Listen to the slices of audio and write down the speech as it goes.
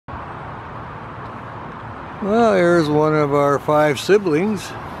Well, here's one of our 5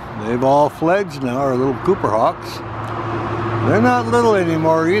 siblings. They've all fledged now, our little Cooper Hawks. They're not little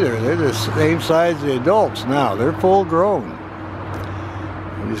anymore either. They're the same size as the adults now. They're full grown.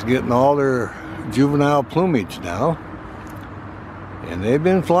 They're just getting all their juvenile plumage now. And they've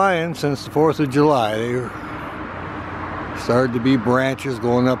been flying since the 4th of July. They started to be branches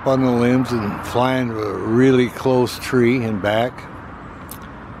going up on the limbs and flying to a really close tree and back.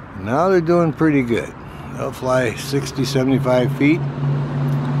 Now they're doing pretty good. They'll fly 60, 75 feet.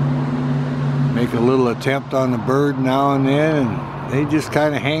 Make a little attempt on the bird now and then, and they just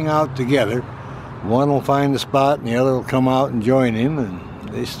kind of hang out together. One will find the spot and the other will come out and join him, and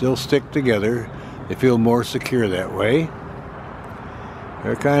they still stick together. They feel more secure that way.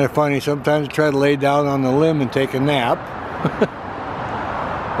 They're kind of funny. Sometimes they try to lay down on the limb and take a nap.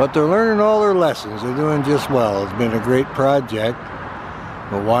 But they're learning all their lessons. They're doing just well. It's been a great project.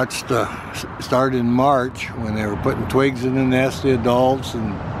 We watched start in March when they were putting twigs in the nest, the adults,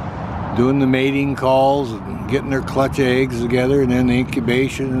 and doing the mating calls and getting their clutch eggs together, and then the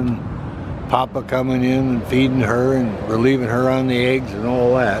incubation and Papa coming in and feeding her and relieving her on the eggs and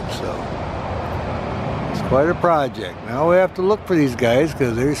all that. So it's quite a project. Now we have to look for these guys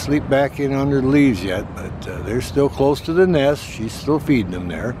because they sleep back in under the leaves yet, but they're still close to the nest. She's still feeding them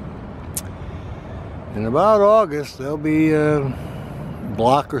there. In about August they'll be a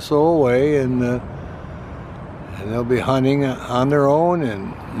block or so away, and they'll be hunting on their own,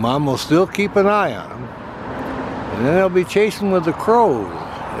 and Mom will still keep an eye on them. And then they'll be chasing with the crows.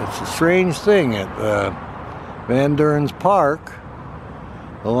 It's a strange thing at Van Duren's Park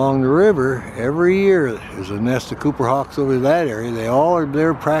along the river. Every year there's a nest of Cooper Hawks over that area. They all are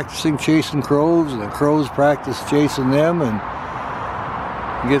there practicing chasing crows, and the crows practice chasing them, and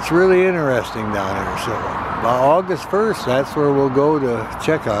it gets really interesting down there. So about August 1st, that's where we'll go to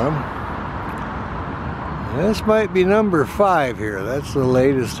check on them. This might be number 5 here. That's the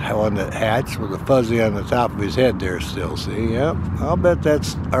latest one that hatched with the fuzzy on the top of his head there still, see? Yep, I'll bet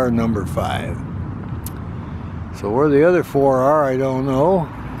that's our number 5. So where the other 4 are, I don't know.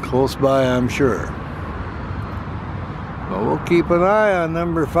 Close by, I'm sure. But we'll keep an eye on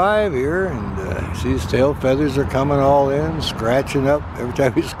number 5 here, and see his tail feathers are coming all in, scratching up. Every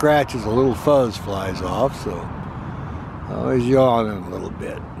time he scratches, a little fuzz flies off, so always yawning a little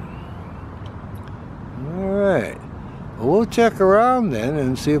bit. Alright, well, we'll check around then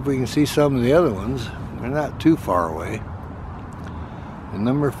and see if we can see some of the other ones. They're not too far away. And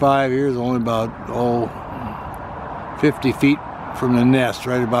number 5 here is only about 50 feet from the nest,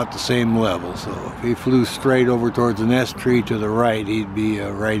 right about the same level. So if he flew straight over towards the nest tree to the right, he'd be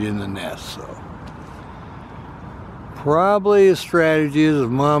right in the nest. So probably a strategy is if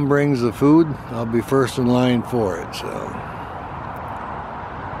Mom brings the food, I'll be first in line for it. So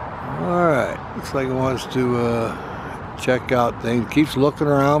alright, looks like it wants to check out things. Keeps looking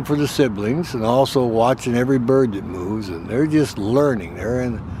around for the siblings and also watching every bird that moves, and they're just learning.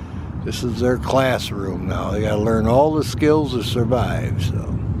 This is their classroom now. They got to learn all the skills to survive.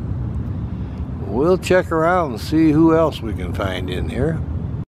 So we'll check around and see who else we can find in here.